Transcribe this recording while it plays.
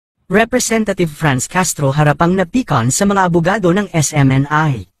Representative Franz Castro harapang napikon sa mga abogado ng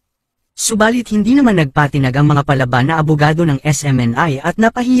SMNI. Subalit hindi naman nagpatinag ang mga palaban na abogado ng SMNI at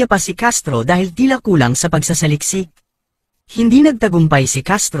napahiya pa si Castro dahil tila kulang sa pagsasaliksik. Hindi nagtagumpay si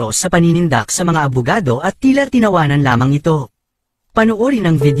Castro sa paninindak sa mga abogado at tila tinawanan lamang ito. Panoorin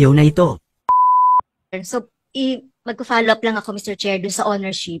ang video na ito. So, mag-follow up lang ako, Mr. Chair, dun sa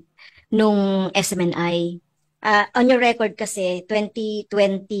ownership nung SMNI. On your record kasi, 2020,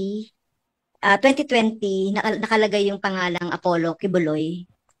 nakalagay yung pangalang Apollo Kibuloy.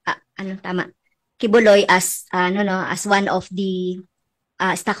 Tama? Kibuloy as one of the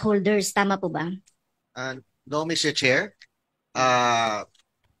stockholders. Tama po ba? No, Mr. Chair. Our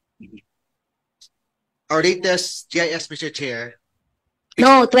latest GIS, Mr. Chair.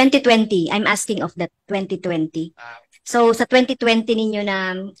 No, 2020. I'm asking of that 2020. So, sa 2020 ninyo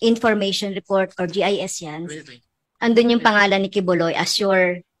na information report or GIS yan, andun yung pangalan ni Kibuloy as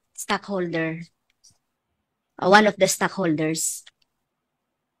your stockholder. One of the stockholders.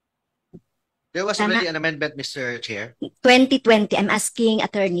 There was already an amendment, Mr. Chair. 2020. I'm asking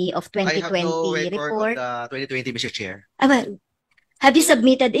attorney of 2020 I have no report. Of the 2020, Mr. Chair. Have you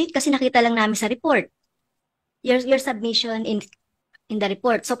submitted it? Kasi nakita lang namin sa report. Your submission in the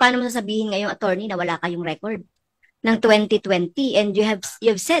report. So, paano mo sasabihin ngayong attorney na wala kayong record ng 2020 and you have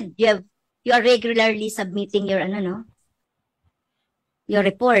said you are regularly submitting your your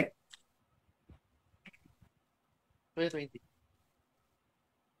report. 2020.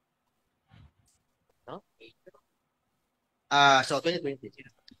 No? So 2020.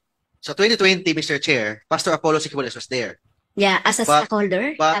 So 2020, Mr. Chair, Pastor Apollo Siquiboles was there. Yeah, as a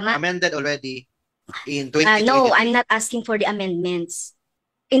stockholder. But Tama? amended already in 2020. No, I'm not asking for the amendments.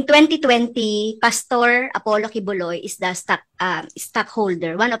 In 2020, Pastor Apollo Kibuloy is the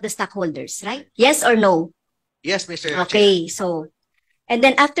stockholder, one of the stockholders, right? Yes or no? Yes, Mr. Okay, Chair. so, and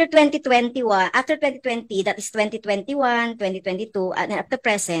then after 2020, that is 2021, 2022, and up to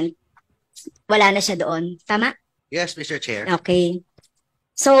present, wala na siya doon. Tama? Yes, Mr. Chair. Okay.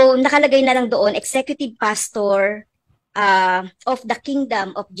 So, nakalagay na lang doon, Executive Pastor of the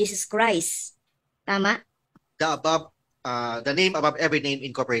Kingdom of Jesus Christ. Tama? The name above every name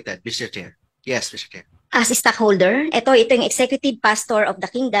incorporated, Mr. Chair. Yes, Mr. Chair. As a stockholder, ito yung Executive Pastor of the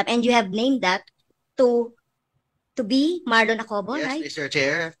Kingdom, and you have named that to be Marlon Acobo, yes, right? Yes, Mr.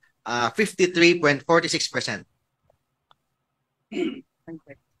 Chair. 53.46%.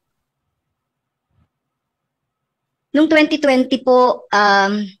 Nung 2020 po,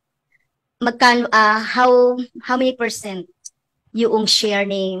 magkano, how many percent yung share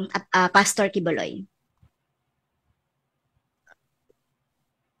ni Pastor Kibuloy?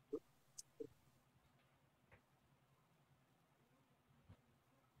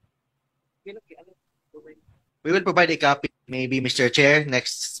 We will provide a copy, maybe, Mr. Chair,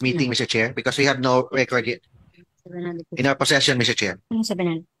 next meeting, Mr. Chair, because we have no record yet in our possession, Mr. Chair.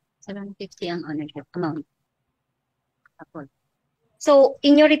 750 ang ownership amount. So,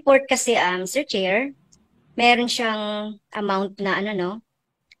 in your report kasi, Mr. Chair, meron siyang amount na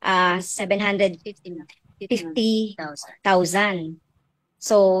 750,000.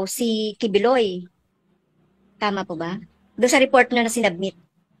 So, si Kibuloy, tama po ba? Doon sa report nyo na sinabmit.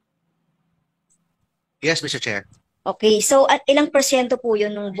 Yes, Mr. Chair. Okay, so at ilang porsyento po yun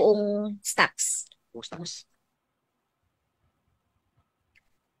ng buong stocks?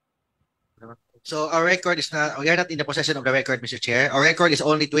 So our record is not, we are not in the possession of the record, Mr. Chair. Our record is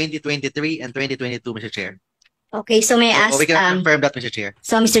only 2023 and 2022, Mr. Chair. Okay, so may I ask, we can confirm that, Mr. Chair.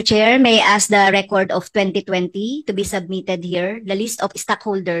 So, Mr. Chair, may I ask the record of 2020 to be submitted here, the list of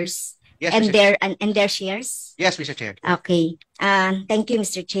stockholders, yes, and their shares? Yes, Mr. Chair. Okay. Thank you,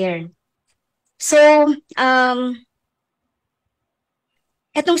 Mr. Chair. So,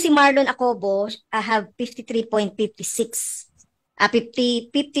 etong si Marlon Acobo, I have 53.56,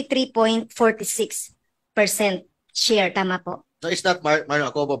 53.46% share, tama po? So it's not Marlon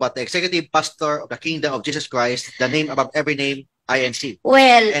Acobo, but the Executive Pastor of the Kingdom of Jesus Christ, the name above every name, INC.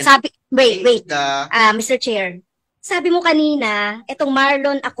 Well, And wait, Mr. Chair. Sabi mo kanina, itong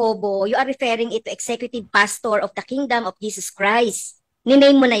Marlon Acobo, you are referring it to Executive Pastor of the Kingdom of Jesus Christ.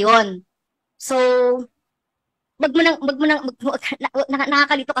 Niname mo na yon. So,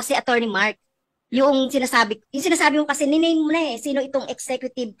 nakakalito kasi Attorney Mark. Yung sinasabi mo kasi, niname mo na sino itong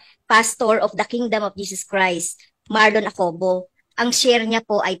Executive Pastor of the Kingdom of Jesus Christ, Marlon Acobo. Ang share niya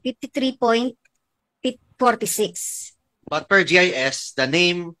po ay 53.46. But per GIS, the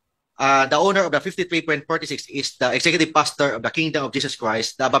name, the owner of the 53.46 is the Executive Pastor of the Kingdom of Jesus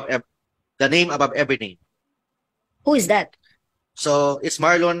Christ, the name above every name. Who is that? So it's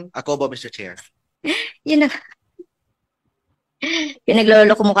Marlon Acobo, Mr. Chair. Yun na.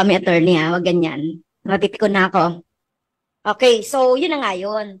 Pinagloloko mo kami, attorney, ha? Wag ganyan. Mapipikon na ako. Okay, so yun na nga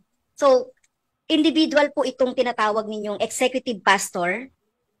yun. So, individual po itong tinatawag ninyong executive pastor.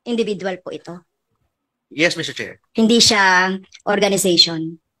 Individual po ito. Yes, Mr. Chair. Hindi siya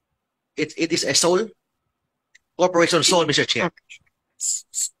organization. It is a sole corporation sole, Mr. Chair.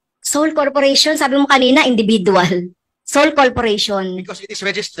 Sole corporation, sabi mo kanina, individual. Sole corporation. Because it is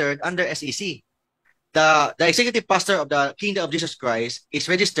registered under SEC. The executive pastor of the Kingdom of Jesus Christ is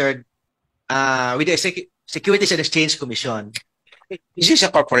registered with the Securities and Exchange Commission. Is this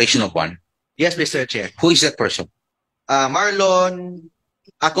a corporation of one? Yes, Mr. Chair. Who is that person? Marlon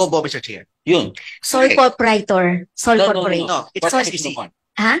Acobo, Mr. Chair. Yun. Sole Okay. proprietor. Sole corporation. No, it's Corporation SEC. of one.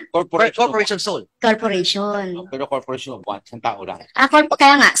 Ha? Corporation sole. Corporation. Pero corporation of one. Isang tao lang.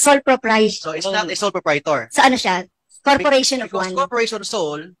 Kaya nga, sole proprietor. So it's not a sole proprietor. Sa ano siya? Corporation of Because one. corporation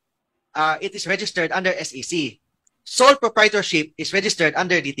sole, it is registered under SEC. Sole proprietorship is registered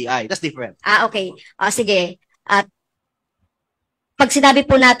under DTI. That's different. Okay. Sige. At pag sinabi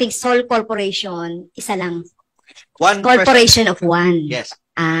po nating sole corporation, isa lang. One person. Corporation of one. Yes.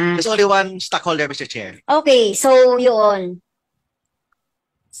 Ah. There's only one stockholder, Mr. Chair. Okay, so yun.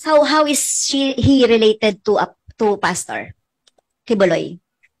 So how is he related to Pastor Kibuloy?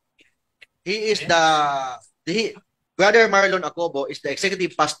 He is Brother Marlon Acobo is the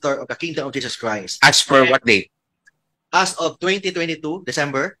executive pastor of the Kingdom of Jesus Christ. As per what date? As of 2022,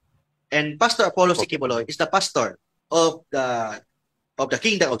 December, and Pastor Apollo Sikibuloy is the pastor of the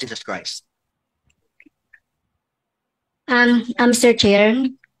Kingdom of Jesus Christ. Mr. Chair,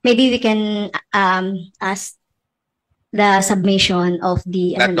 maybe we can ask the submission of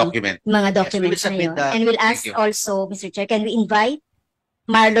the That document. mga Yes, we will documents na submit yun. that. And we'll ask Thank you. also, Mr. Chair, can we invite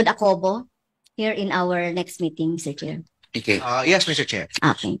Marlon Acobo here in our next meeting, Mr. Chair? Okay. Yes, Mr. Chair.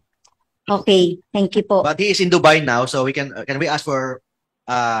 Okay. Okay, thank you po. But he is in Dubai now, so can we ask for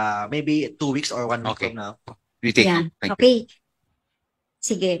maybe 2 weeks or 1 week Okay. from now? We take. Yeah. Thank you. Okay.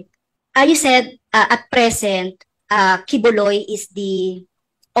 Sige. You said at present, Kibuloy is the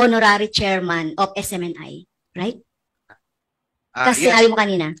honorary chairman of SMNI, right? Kasi Yes, sinabi mo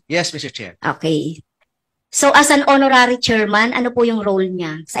kanina. yes, Mr. Chair. Okay. So as an honorary chairman, ano po yung role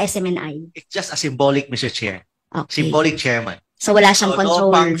niya sa SMNI? It's just a symbolic, Mr. Chair. Okay. Symbolic chairman. So wala siyang So,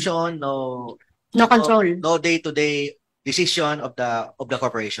 control. no function, No control. no day-to-day decision of the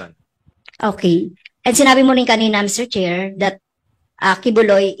corporation. Okay. And sinabi mo rin kanina, Mr. Chair, that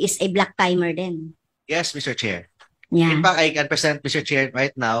Kibuloy is a black timer din. Yes, Mr. Chair. Yeah. In fact, I can present, Mr. Chair,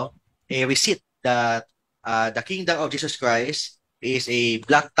 right now, a receipt that the Kingdom of Jesus Christ is a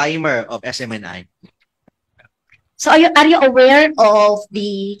black timer of SMNI. So are you aware of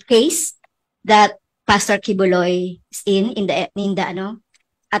the case that Pastor Kibuloy is in the ano?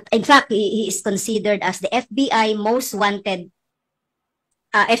 At in fact, he is considered as the FBI most wanted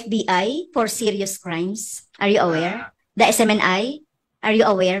FBI for serious crimes. Are you aware? The SMNI? Are you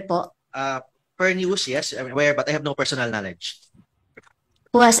aware po? Per news, yes, I'm aware, but I have no personal knowledge.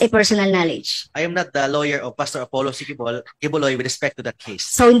 Who has a personal knowledge? I am not the lawyer of Pastor Apollo Kibuloy with respect to that case.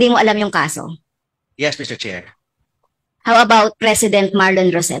 So hindi mo alam yung kaso. Yes, Mr. Chair. How about President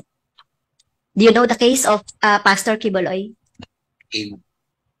Marlon Rosette? Do you know the case of Pastor Kibuloy?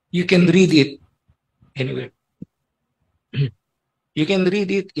 You can read it anywhere. You can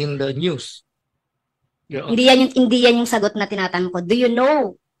read it in the news. Your Honor. Hindi yan yung sagot na tinatanong ko. Do you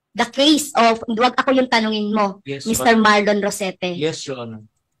know the case of, wag ako yung tanungin mo, Yes, Mr. Marlon Rosette? Yes, Your Honor.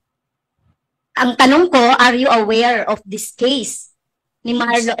 Ang tanong ko, are you aware of this case ni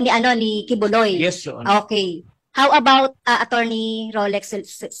ni Kibuloy? Yes, Your Honor. Okay. How about Attorney Rolex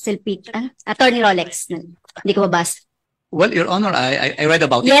Silpit? Attorney Rolex. Hindi ko mabasa. Well, Your Honor, I read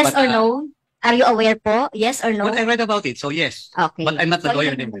about it. Yes but, or no? Are you aware po? Yes or no? Well, I read about it, so yes. Okay. But I'm not the So,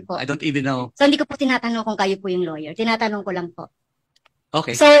 lawyer yun anymore. po. I don't even know. So hindi ko po tinatanong kung kayo po yung lawyer. Tinatanong ko lang po.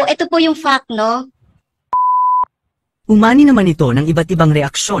 Okay. So ito po yung fact, no? Umani naman ito ng iba't ibang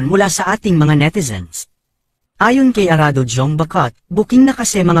reaksyon mula sa ating mga netizens. Ayon kay Arado Jong Bakot, booking na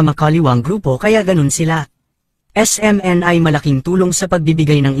kasi mga makaliwang grupo kaya ganun sila. SMNI malaking tulong sa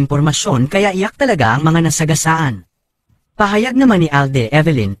pagbibigay ng impormasyon kaya iyak talaga ang mga nasagasaan. Pahayag naman ni Alde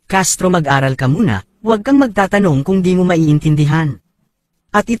Evelyn, Castro mag-aral ka muna, huwag kang magtatanong kung di mo maiintindihan.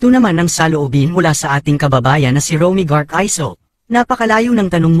 At ito naman ang saloobin mula sa ating kababayan na si Romy Gark Iso. Napakalayo ng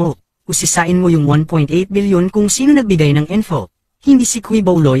tanong mo, usisain mo yung 1.8 billion kung sino nagbigay ng info, hindi si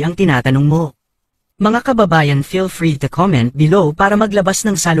Quiboloy ang tinatanong mo. Mga kababayan, feel free to comment below para maglabas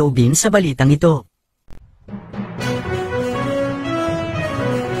ng saloobin sa balitang ito.